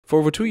For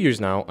over 2 years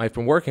now, I've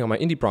been working on my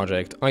indie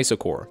project,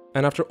 Isocore,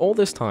 and after all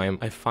this time,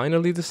 I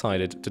finally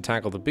decided to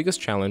tackle the biggest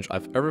challenge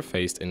I've ever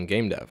faced in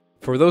game dev.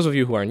 For those of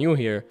you who are new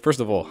here, first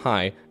of all,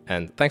 hi,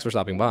 and thanks for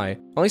stopping by.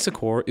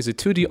 Isocore is a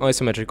 2D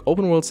isometric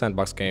open-world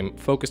sandbox game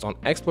focused on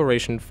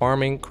exploration,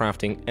 farming,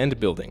 crafting, and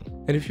building.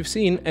 And if you've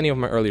seen any of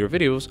my earlier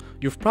videos,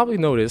 you've probably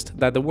noticed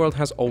that the world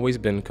has always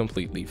been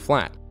completely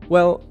flat.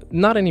 Well,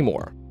 not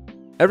anymore.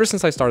 Ever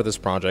since I started this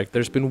project,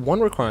 there's been one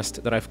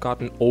request that I've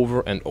gotten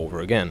over and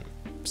over again.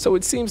 So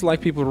it seems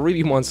like people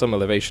really want some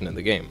elevation in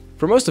the game.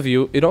 For most of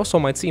you, it also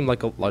might seem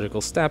like a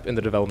logical step in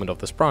the development of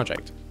this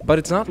project. But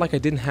it's not like I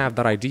didn't have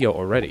that idea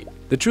already.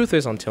 The truth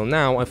is, until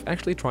now, I've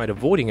actually tried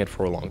avoiding it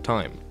for a long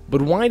time.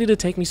 But why did it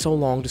take me so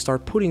long to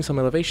start putting some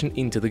elevation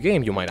into the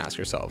game, you might ask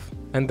yourself?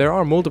 And there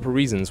are multiple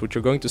reasons which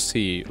you're going to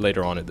see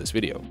later on in this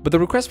video. But the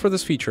request for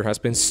this feature has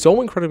been so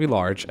incredibly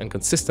large and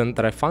consistent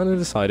that I finally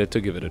decided to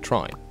give it a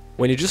try.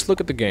 When you just look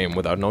at the game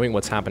without knowing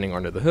what's happening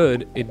under the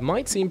hood, it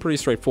might seem pretty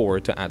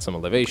straightforward to add some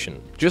elevation.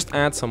 Just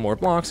add some more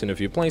blocks in a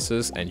few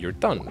places and you're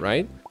done,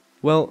 right?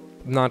 Well,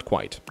 not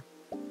quite.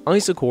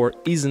 Isocore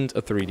isn't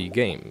a 3D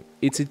game,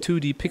 it's a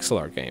 2D pixel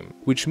art game,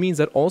 which means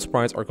that all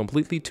sprites are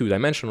completely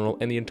two-dimensional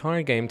and the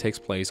entire game takes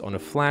place on a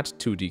flat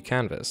 2D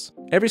canvas.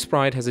 Every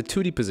sprite has a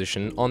 2D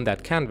position on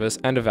that canvas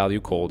and a value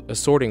called a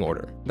sorting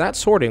order. That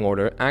sorting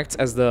order acts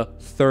as the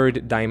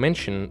third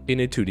dimension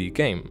in a 2D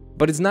game.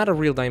 But it's not a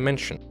real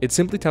dimension. It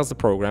simply tells the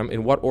program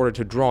in what order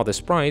to draw the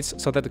sprites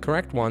so that the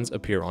correct ones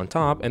appear on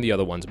top and the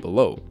other ones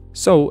below.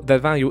 So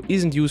that value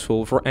isn't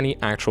useful for any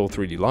actual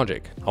 3D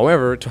logic.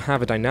 However, to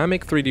have a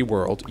dynamic 3D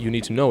world, you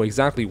need to know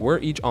exactly where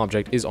each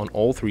object is on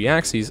all three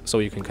axes so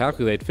you can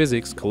calculate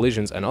physics,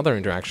 collisions, and other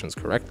interactions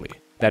correctly.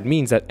 That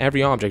means that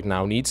every object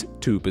now needs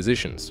two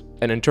positions.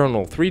 An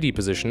internal 3D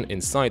position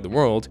inside the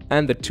world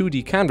and the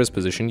 2D canvas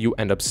position you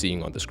end up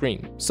seeing on the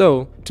screen.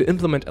 So, to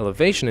implement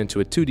elevation into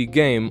a 2D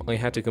game, I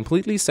had to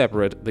completely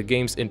separate the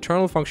game's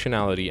internal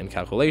functionality and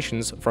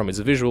calculations from its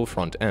visual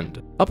front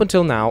end. Up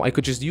until now, I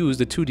could just use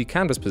the 2D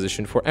canvas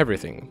position for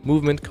everything: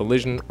 movement,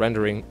 collision,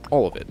 rendering,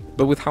 all of it.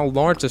 But with how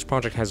large this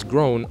project has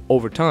grown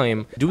over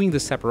time, doing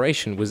the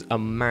separation was a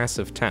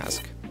massive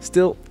task.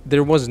 Still,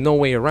 there was no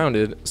way around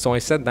it, so I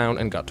sat down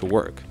and got to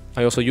work.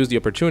 I also used the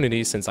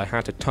opportunity, since I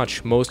had to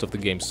touch most of the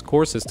game's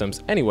core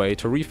systems anyway,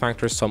 to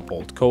refactor some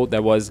old code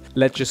that was,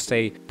 let's just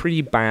say,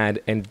 pretty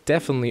bad and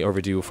definitely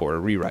overdue for a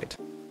rewrite.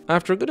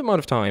 After a good amount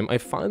of time, I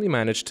finally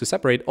managed to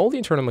separate all the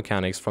internal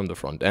mechanics from the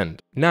front end.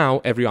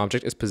 Now, every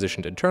object is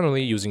positioned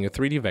internally using a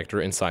 3D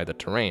vector inside the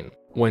terrain.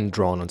 When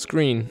drawn on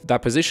screen,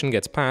 that position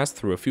gets passed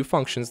through a few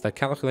functions that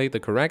calculate the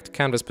correct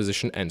canvas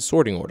position and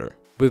sorting order.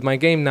 With my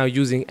game now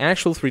using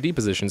actual 3D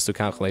positions to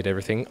calculate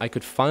everything, I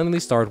could finally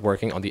start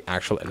working on the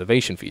actual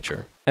elevation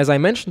feature. As I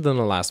mentioned in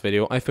the last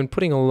video, I've been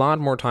putting a lot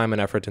more time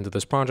and effort into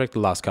this project the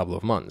last couple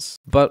of months.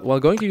 But while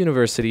going to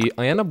university,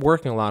 I end up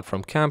working a lot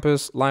from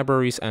campus,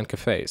 libraries, and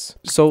cafes.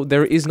 So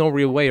there is no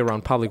real way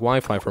around public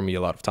Wi-Fi for me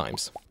a lot of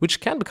times, which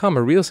can become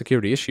a real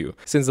security issue,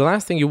 since the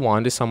last thing you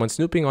want is someone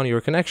snooping on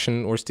your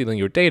connection or stealing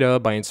your data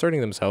by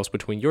inserting themselves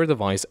between your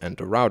device and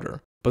the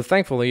router. But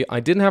thankfully, I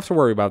didn't have to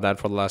worry about that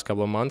for the last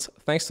couple of months,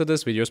 thanks to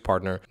this video's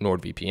partner,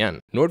 NordVPN.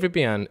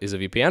 NordVPN is a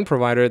VPN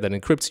provider that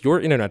encrypts your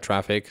internet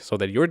traffic so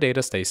that your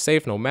data stays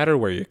safe no matter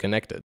where you're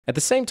connected. At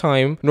the same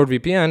time,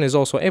 NordVPN is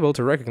also able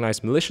to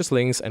recognize malicious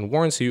links and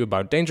warns you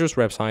about dangerous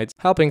websites,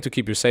 helping to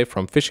keep you safe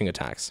from phishing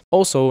attacks.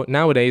 Also,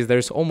 nowadays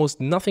there's almost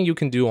nothing you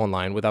can do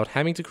online without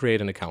having to create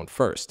an account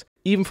first,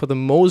 even for the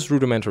most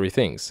rudimentary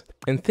things.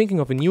 And thinking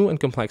of a new and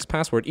complex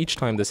password each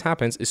time this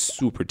happens is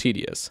super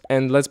tedious.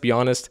 And let's be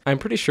honest, I'm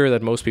pretty sure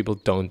that most people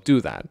don't do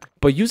that.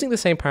 But using the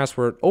same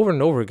password over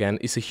and over again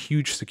is a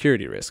huge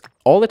security risk.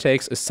 All it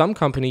takes is some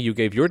company you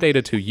gave your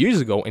data to years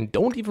ago and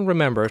don't even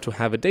remember to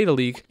have a data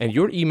leak, and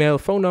your email,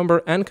 phone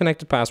number, and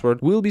connected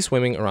password will be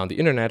swimming around the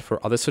internet for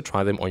others to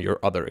try them on your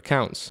other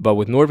accounts. But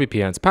with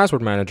NordVPN's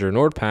password manager,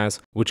 NordPass,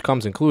 which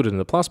comes included in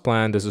the Plus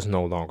plan, this is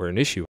no longer an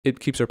issue. It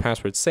keeps your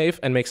passwords safe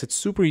and makes it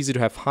super easy to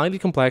have highly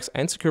complex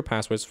and secure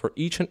passwords for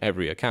each and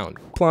every account.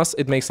 Plus,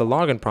 it makes the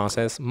login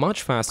process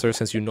much faster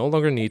since you no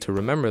longer need to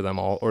remember them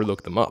all or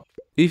look them up.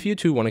 If you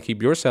too want to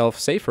keep yourself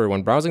safer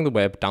when browsing the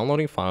web,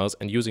 downloading files,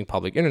 and using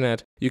public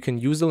internet, you can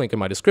use the link in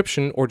my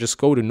description or just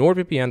go to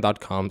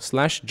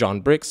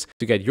nordvpn.com/johnbricks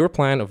to get your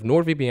plan of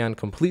NordVPN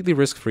completely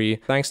risk-free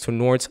thanks to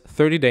Nord's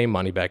 30-day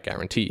money-back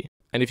guarantee.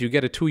 And if you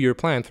get a 2-year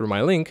plan through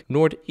my link,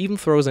 Nord even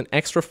throws an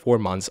extra 4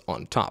 months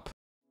on top.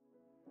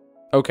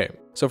 Okay,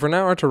 so for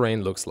now our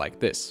terrain looks like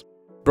this.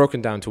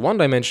 Broken down to one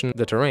dimension,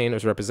 the terrain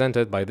is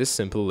represented by this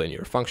simple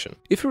linear function.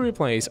 If we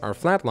replace our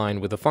flat line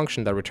with a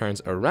function that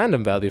returns a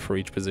random value for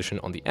each position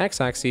on the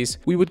x-axis,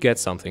 we would get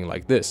something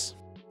like this.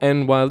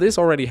 And while this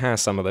already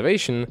has some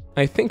elevation,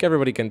 I think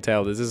everybody can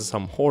tell this is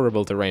some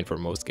horrible terrain for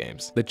most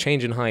games. The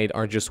change in height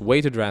are just way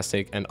too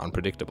drastic and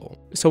unpredictable.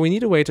 So we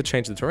need a way to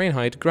change the terrain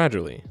height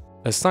gradually.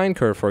 A sine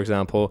curve, for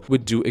example,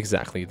 would do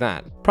exactly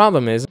that.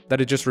 Problem is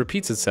that it just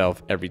repeats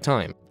itself every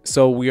time.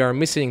 So we are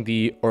missing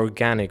the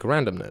organic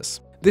randomness.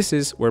 This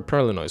is where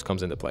parallel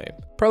comes into play.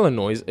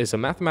 Parallel is a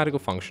mathematical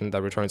function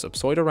that returns a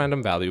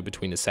pseudo-random value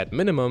between a set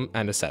minimum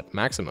and a set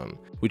maximum,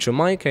 which in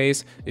my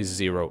case is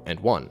 0 and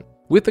 1.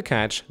 With the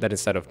catch that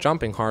instead of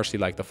jumping harshly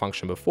like the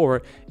function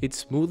before, it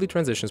smoothly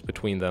transitions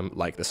between them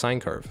like the sine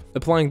curve.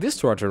 Applying this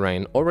to our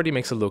terrain already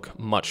makes it look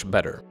much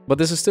better, but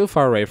this is still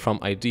far away from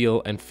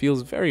ideal and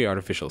feels very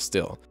artificial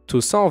still.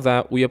 To solve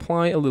that, we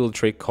apply a little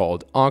trick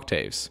called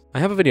octaves. I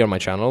have a video on my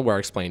channel where I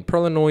explain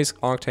parallel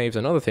octaves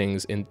and other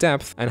things in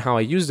depth and how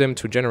I use them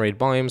to generate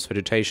biomes,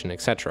 vegetation,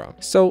 etc.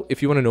 So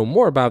if you want to know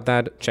more about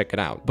that, check it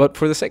out. But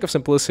for the sake of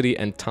simplicity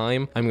and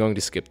time, I'm going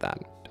to skip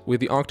that. With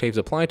the octaves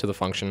applied to the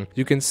function,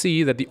 you can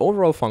see that the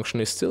overall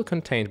function is still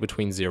contained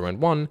between 0 and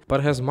 1,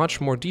 but has much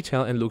more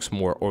detail and looks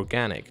more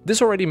organic.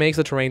 This already makes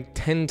the terrain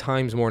 10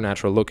 times more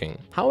natural looking.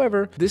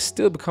 However, this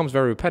still becomes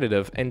very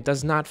repetitive and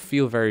does not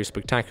feel very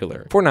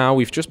spectacular. For now,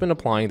 we've just been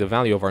applying the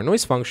value of our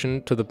noise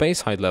function to the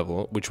base height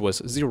level, which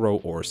was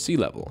 0 or sea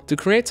level. To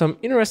create some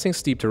interesting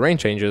steep terrain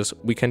changes,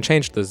 we can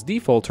change this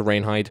default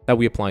terrain height that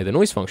we apply the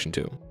noise function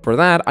to. For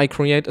that, I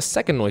create a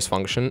second noise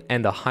function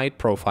and a height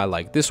profile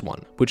like this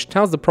one, which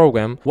tells the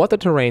program what the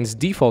terrain's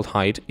default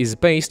height is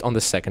based on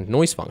the second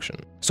noise function.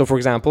 So for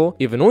example,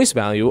 if a noise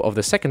value of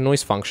the second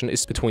noise function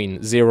is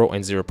between 0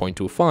 and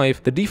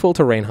 0.25, the default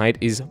terrain height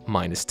is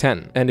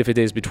 -10. And if it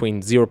is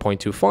between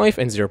 0.25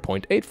 and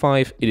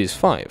 0.85, it is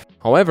 5.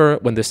 However,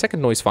 when the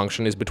second noise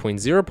function is between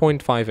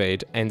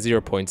 0.58 and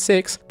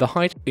 0.6, the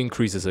height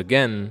increases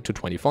again to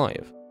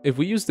 25. If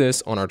we use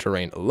this on our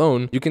terrain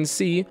alone, you can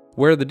see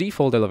where the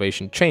default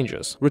elevation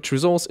changes, which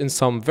results in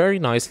some very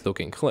nice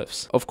looking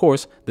cliffs. Of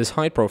course, this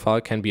height profile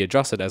can be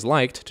adjusted as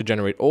liked to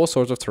generate all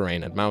sorts of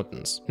terrain and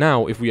mountains.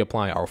 Now, if we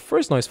apply our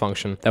first noise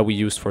function that we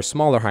used for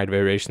smaller height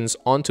variations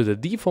onto the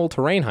default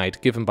terrain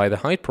height given by the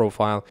height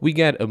profile, we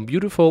get a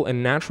beautiful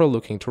and natural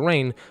looking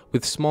terrain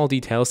with small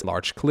details,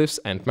 large cliffs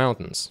and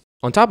mountains.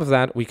 On top of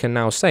that, we can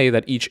now say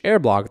that each air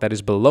block that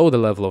is below the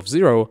level of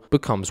 0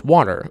 becomes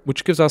water,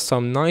 which gives us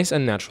some nice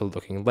and natural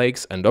looking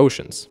lakes and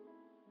oceans.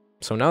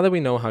 So now that we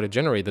know how to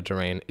generate the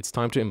terrain, it's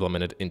time to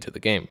implement it into the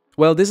game.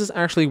 Well, this is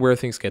actually where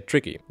things get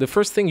tricky. The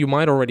first thing you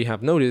might already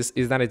have noticed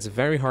is that it's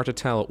very hard to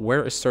tell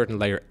where a certain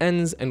layer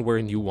ends and where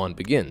a new one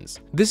begins.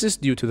 This is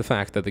due to the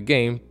fact that the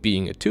game,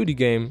 being a 2D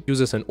game,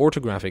 uses an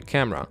orthographic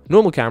camera.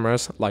 Normal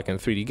cameras, like in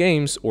 3D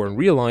games or in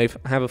real life,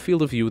 have a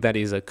field of view that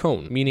is a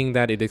cone, meaning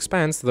that it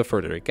expands the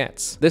further it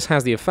gets. This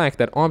has the effect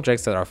that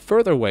objects that are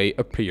further away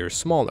appear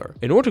smaller.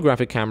 An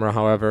orthographic camera,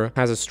 however,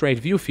 has a straight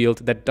view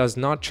field that does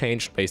not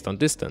change based on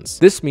distance.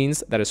 This means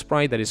that a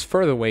sprite that is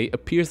further away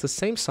appears the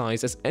same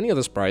size as any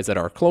other sprites that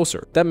are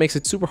closer. That makes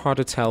it super hard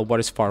to tell what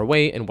is far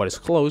away and what is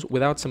close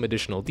without some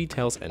additional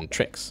details and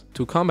tricks.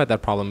 To combat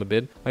that problem a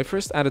bit, I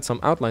first added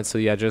some outlines to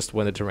the edges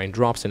when the terrain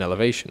drops in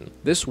elevation.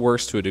 This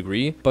works to a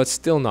degree, but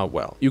still not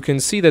well. You can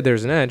see that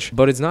there's an edge,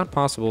 but it's not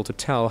possible to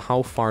tell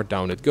how far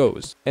down it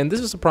goes. And this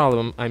is a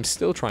problem I'm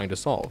still trying to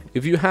solve.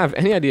 If you have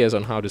any ideas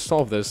on how to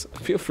solve this,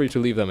 feel free to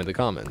leave them in the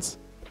comments.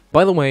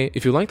 By the way,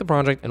 if you like the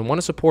project and want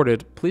to support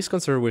it, please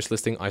consider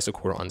wishlisting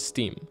Isocore on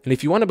Steam. And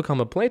if you want to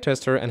become a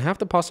playtester and have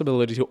the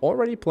possibility to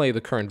already play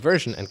the current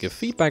version and give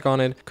feedback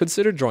on it,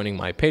 consider joining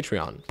my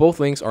Patreon.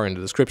 Both links are in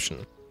the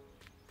description.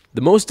 The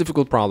most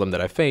difficult problem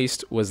that I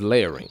faced was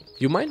layering.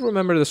 You might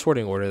remember the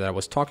sorting order that I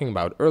was talking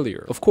about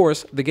earlier. Of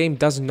course, the game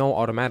doesn't know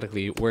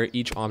automatically where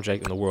each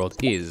object in the world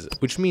is,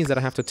 which means that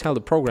I have to tell the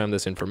program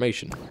this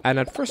information. And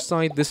at first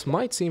sight, this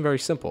might seem very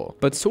simple,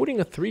 but sorting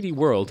a 3D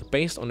world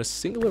based on a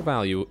singular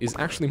value is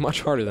actually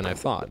much harder than I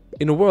thought.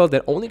 In a world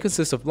that only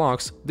consists of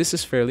blocks, this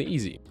is fairly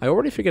easy. I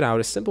already figured out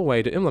a simple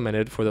way to implement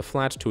it for the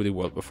flat 2D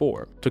world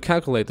before. To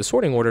calculate the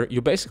sorting order,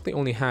 you basically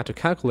only had to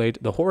calculate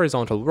the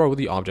horizontal row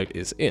the object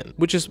is in,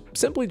 which is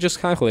simply just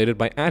calculated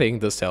by adding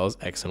the cell's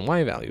X and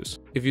Y values.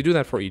 If you do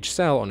that for each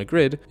cell on a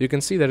grid, you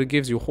can see that it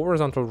gives you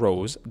horizontal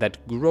rows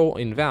that grow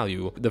in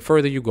value the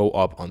further you go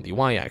up on the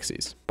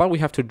Y-axis. But we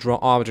have to draw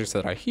objects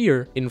that are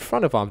here in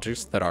front of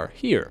objects that are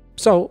here.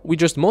 So we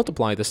just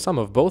multiply the sum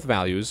of both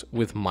values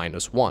with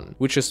 -1,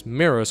 which just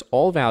mirrors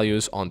all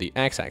values on the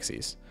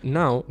X-axis.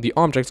 Now the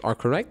objects are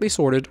correctly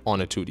sorted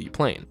on a 2D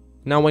plane.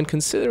 Now, when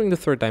considering the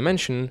third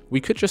dimension,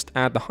 we could just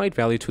add the height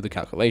value to the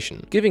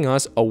calculation, giving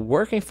us a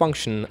working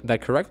function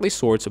that correctly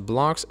sorts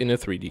blocks in a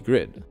 3D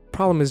grid.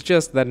 Problem is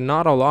just that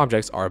not all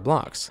objects are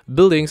blocks.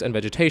 Buildings and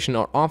vegetation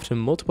are often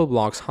multiple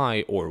blocks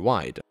high or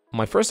wide.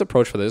 My first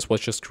approach for this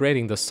was just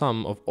creating the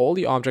sum of all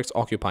the objects'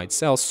 occupied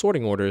cells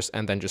sorting orders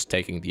and then just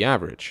taking the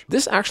average.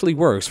 This actually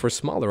works for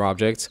smaller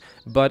objects,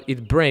 but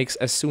it breaks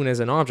as soon as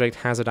an object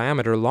has a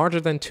diameter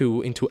larger than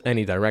 2 into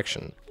any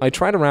direction. I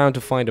tried around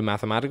to find a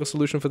mathematical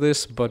solution for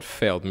this, but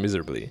failed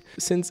miserably,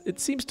 since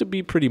it seems to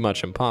be pretty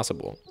much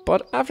impossible.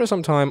 But after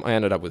some time, I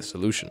ended up with a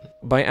solution.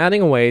 By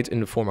adding a weight in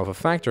the form of a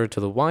factor to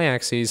the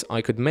y-axis,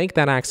 I could make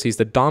that axis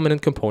the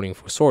dominant component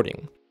for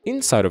sorting.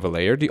 Inside of a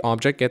layer, the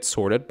object gets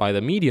sorted by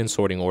the median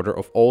sorting order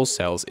of all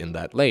cells in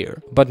that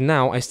layer. But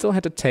now I still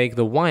had to take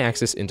the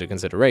y-axis into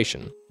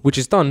consideration, which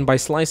is done by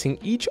slicing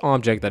each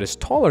object that is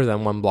taller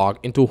than one block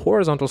into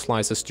horizontal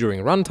slices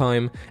during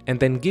runtime, and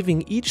then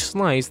giving each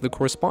slice the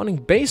corresponding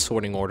base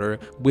sorting order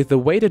with the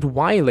weighted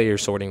y-layer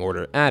sorting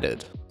order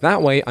added.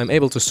 That way, I'm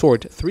able to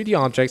sort 3D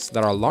objects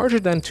that are larger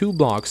than 2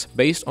 blocks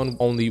based on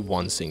only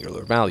one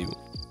singular value.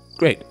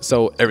 Great,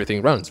 so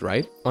everything runs,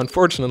 right?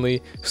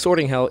 Unfortunately,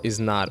 sorting hell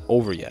is not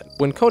over yet.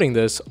 When coding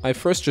this, I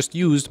first just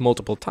used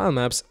multiple tile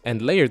maps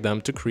and layered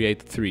them to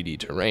create 3D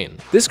terrain.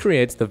 This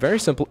creates the very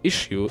simple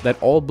issue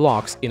that all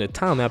blocks in a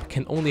tile map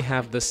can only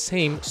have the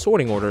same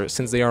sorting order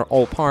since they are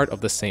all part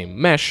of the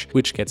same mesh,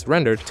 which gets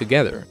rendered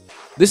together.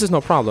 This is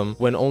no problem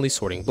when only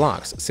sorting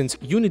blocks, since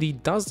Unity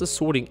does the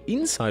sorting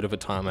inside of a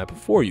tile map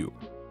for you.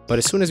 But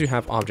as soon as you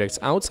have objects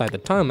outside the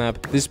tile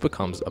map, this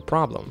becomes a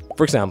problem.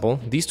 For example,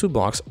 these 2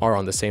 blocks are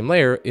on the same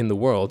layer in the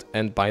world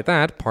and by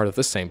that part of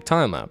the same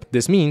tile map.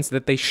 This means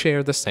that they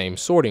share the same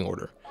sorting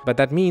order. But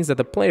that means that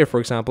the player, for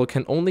example,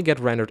 can only get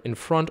rendered in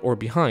front or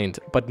behind,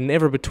 but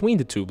never between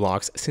the 2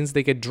 blocks since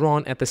they get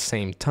drawn at the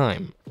same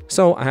time.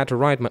 So I had to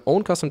write my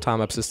own custom tile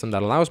map system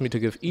that allows me to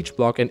give each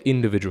block an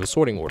individual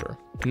sorting order.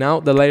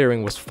 Now the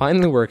layering was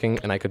finally working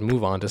and I could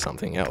move on to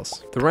something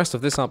else. The rest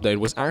of this update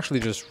was actually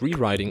just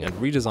rewriting and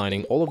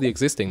redesigning all of the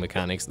existing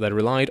mechanics that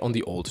relied on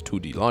the old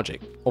 2D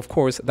logic. Of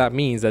course, that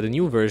means that the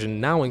new version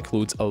now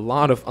includes a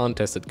lot of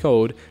untested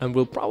code and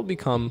will probably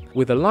come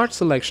with a large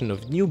selection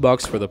of new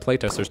bugs for the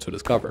playtesters to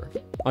discover.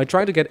 I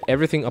tried to get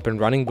everything up and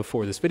running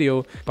before this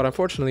video, but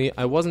unfortunately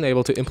I wasn't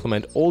able to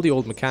implement all the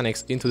old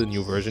mechanics into the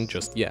new version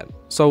just yet.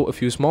 So a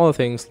few smaller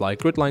things like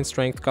grid line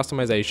strength,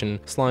 customization,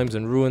 slimes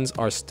and ruins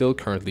are still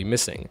currently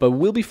missing, but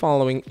will be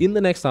following in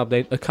the next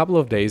update a couple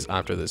of days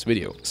after this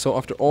video. So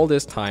after all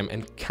this time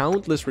and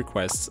countless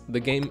requests, the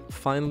game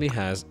finally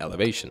has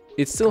elevation.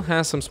 It still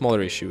has some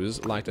smaller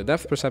issues, like the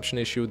depth perception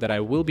issue that I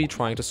will be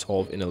trying to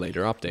solve in a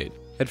later update.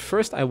 At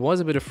first I was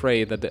a bit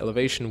afraid that the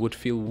elevation would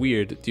feel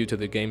weird due to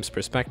the game's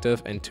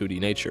perspective and 2D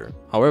nature.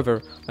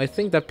 However, I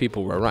think that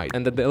people were right,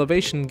 and that the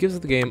elevation gives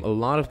the game a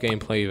lot of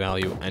gameplay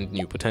value and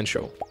new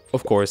potential.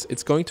 Of course,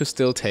 it's going to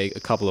still take a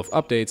couple of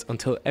updates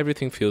until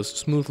everything feels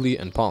smoothly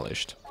and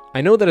polished.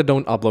 I know that I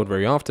don't upload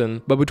very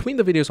often, but between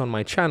the videos on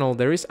my channel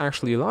there is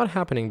actually a lot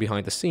happening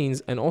behind the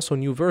scenes and also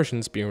new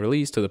versions being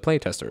released to the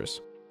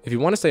playtesters. If you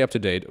want to stay up to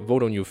date,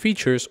 vote on new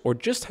features, or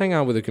just hang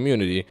out with the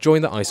community,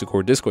 join the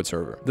Isocore Discord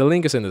server. The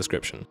link is in the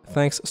description.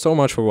 Thanks so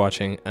much for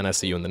watching, and I'll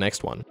see you in the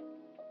next one.